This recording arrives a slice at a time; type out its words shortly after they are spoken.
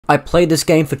I played this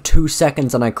game for 2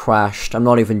 seconds and I crashed. I'm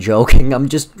not even joking. I'm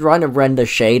just trying to render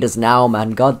shaders now, man.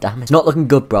 God damn it. It's not looking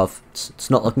good, bruv. It's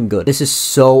not looking good. This is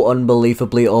so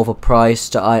unbelievably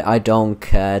overpriced. I don't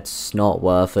care. It's not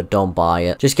worth it. Don't buy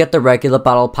it. Just get the regular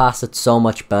battle pass. It's so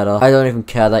much better. I don't even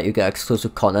care that you get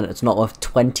exclusive content. It's not worth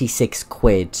 26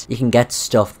 quid. You can get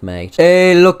stuff, mate.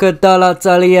 Hey, look at that. That's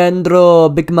Alejandro,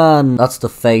 big man. That's the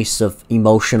face of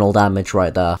emotional damage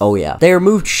right there. Oh yeah. They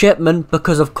removed shipment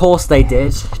because of course they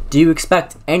did. Do you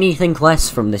expect anything less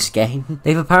from this game?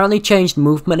 They've apparently changed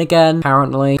movement again.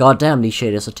 Apparently. God damn, these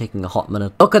shaders are taking a hot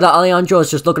minute. Look at that. Alejandro is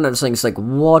just looking at this thing. It's like,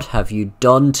 what have you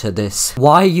done to this?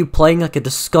 Why are you playing like a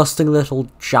disgusting little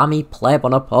jammy pleb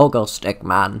on a pogo stick,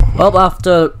 man? Well,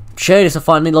 after shaders are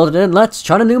finally loaded in, let's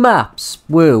try the new maps.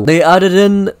 Woo. They added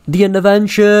in the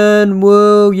intervention.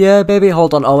 Woo. Yeah, baby.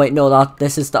 Hold on. Oh, wait. No,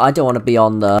 this is I don't want to be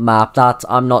on the map.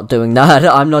 I'm not doing that.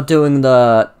 I'm not doing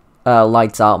the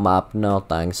lights out map. No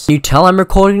thanks. Can you tell I'm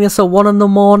recording this at 1 in the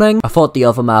morning? I thought the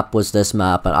other map was this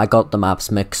map, and I got the maps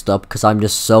mixed up because I'm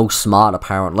just so smart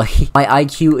apparently. My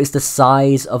IQ is the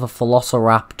size of a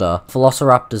velociraptor.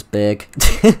 Velociraptor's big.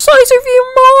 Size of your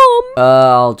mom!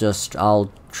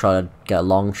 I'll try to get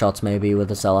long shots maybe with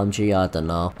this LMG, I don't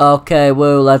know. Okay,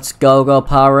 woo, let's go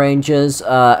Power Rangers.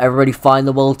 Everybody find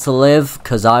the will to live,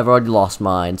 because I've already lost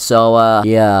mine. So,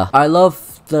 yeah. I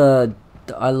love the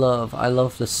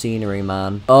scenery,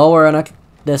 man. Oh, we're in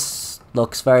this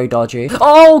looks very dodgy.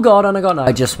 Oh god, and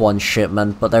I just won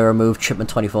shipment, but they removed shipment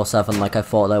 24/7 like I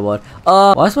thought they would.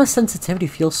 Why does my sensitivity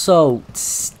feel so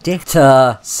stiff?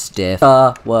 Stiff.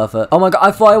 Worth it. Oh my god,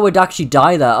 I thought I would actually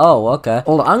die there. Oh, okay.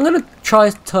 Hold on, I'm gonna try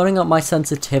turning up my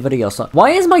sensitivity or something.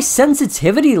 Why is my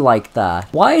sensitivity like that?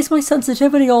 Why is my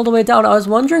sensitivity all the way down? I was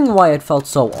wondering why it felt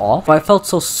so off. Why it felt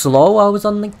so slow. I was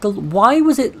on the... Why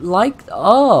was it like...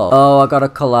 Oh, I got a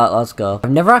Colette. Let's go.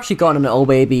 I've never actually gotten an oh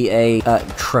baby a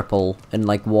triple in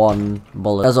like one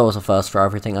bullet. There's always a first for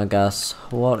everything, I guess.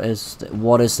 What is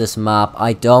this map?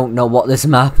 I don't know what this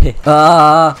map is.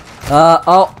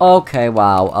 Oh, okay,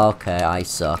 wow. Okay, I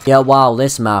suck. Yeah, wow,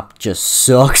 this map just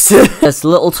sucks. There's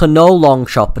little to no long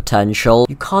shot potential.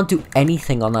 You can't do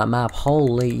anything on that map.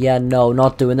 Holy, yeah, no,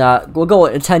 not doing that. We'll go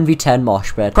with a 10v10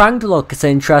 mosh pit. Pranked looks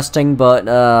interesting, but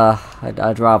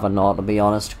I'd rather not, to be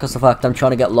honest, because the fact I'm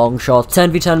trying to get long shots.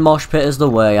 10v10 mosh pit is the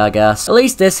way, I guess. At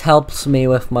least this helps me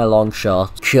with my long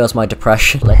shot. Cures my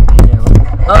depression.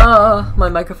 My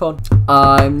microphone.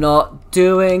 I'm not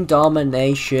doing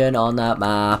domination on that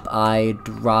map. I'd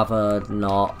rather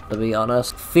not, to be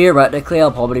honest. Theoretically,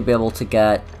 I'll probably be able to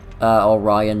get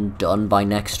Orion done by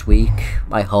next week,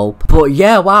 I hope. But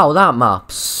yeah, wow, that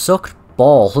map sucked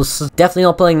balls. Definitely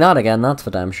not playing that again, that's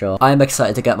for damn sure. I'm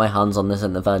excited to get my hands on this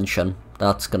intervention.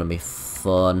 That's gonna be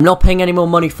fun. I'm not paying any more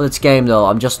money for this game though,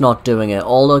 I'm just not doing it.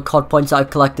 All the COD points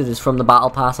I've collected is from the battle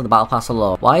pass and the battle pass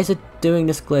alone. Why is it doing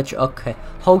this glitch? Okay.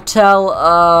 Hotel,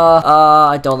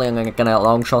 I don't think I'm gonna get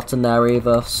long shots in there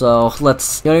either, so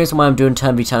the only reason why I'm doing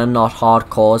 10v10 and not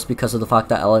hardcore is because of the fact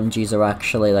that LMGs are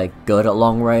actually, like, good at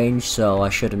long range, so I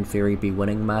should, in theory, be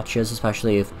winning matches,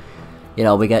 especially if, you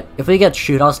know, if we get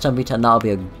Shoothouse 10v10, that'll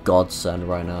be a godsend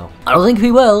right now. I don't think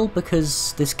we will,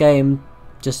 because this game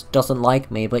just doesn't like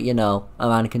me, but, you know, a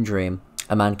man can dream.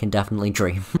 A man can definitely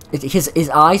dream. His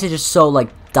eyes are just so, like,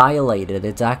 dilated.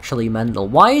 It's actually mental.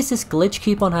 Why is this glitch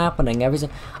keep on happening?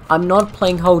 I'm not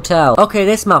playing Hotel. Okay,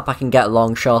 this map I can get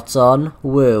long shots on.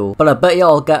 Woo. But I bet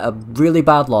y'all get a really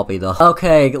bad lobby, though.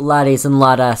 Okay, laddies and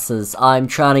ladesses. I'm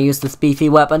trying to use this beefy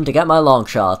weapon to get my long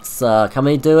shots. Can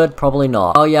we do it? Probably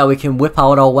not. Oh, yeah, we can whip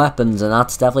out our weapons, and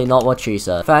that's definitely not what she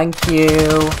said. Thank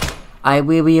you. I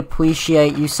really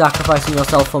appreciate you sacrificing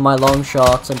yourself for my long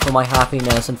shots and for my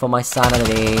happiness and for my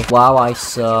sanity. Wow, I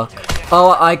suck. Oh,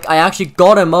 I actually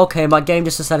got him. Okay, my game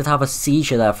just decided to have a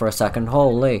seizure there for a second.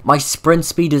 Holy. My sprint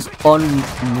speed is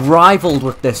unrivaled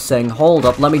with this thing. Hold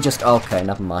up, let me just... Okay,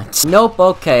 never mind. Nope,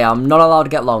 okay, I'm not allowed to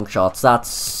get long shots. That's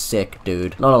sick,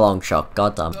 dude. Not a long shot,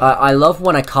 goddamn. I love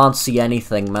when I can't see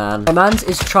anything, man. My man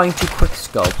is trying to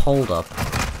quickscope. Hold up.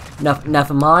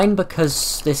 Never mind,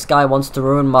 because this guy wants to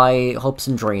ruin my hopes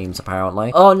and dreams,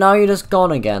 apparently. Oh, now you're just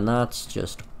gone again. That's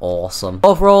just awesome.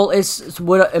 Overall,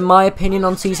 in my opinion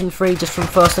on Season 3, just from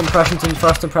first impressions and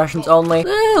first impressions only,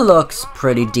 it looks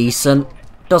pretty decent.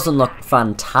 Doesn't look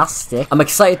fantastic. I'm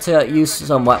excited to use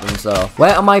some weapons though.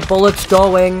 Where are my bullets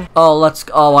going? Oh,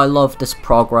 I love this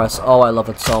progress. Oh, I love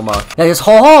it so much. Yeah, just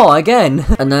ho-ho again.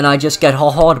 And then I just get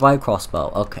ho-ho'd by a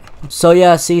crossbow. Okay. So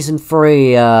yeah, Season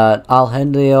 3,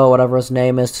 Alhendio, whatever his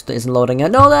name is, isn't loading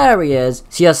yet. No, there he is.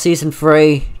 So yeah, Season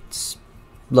 3, it's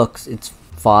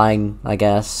fine, I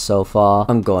guess, so far.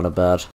 I'm going to bed.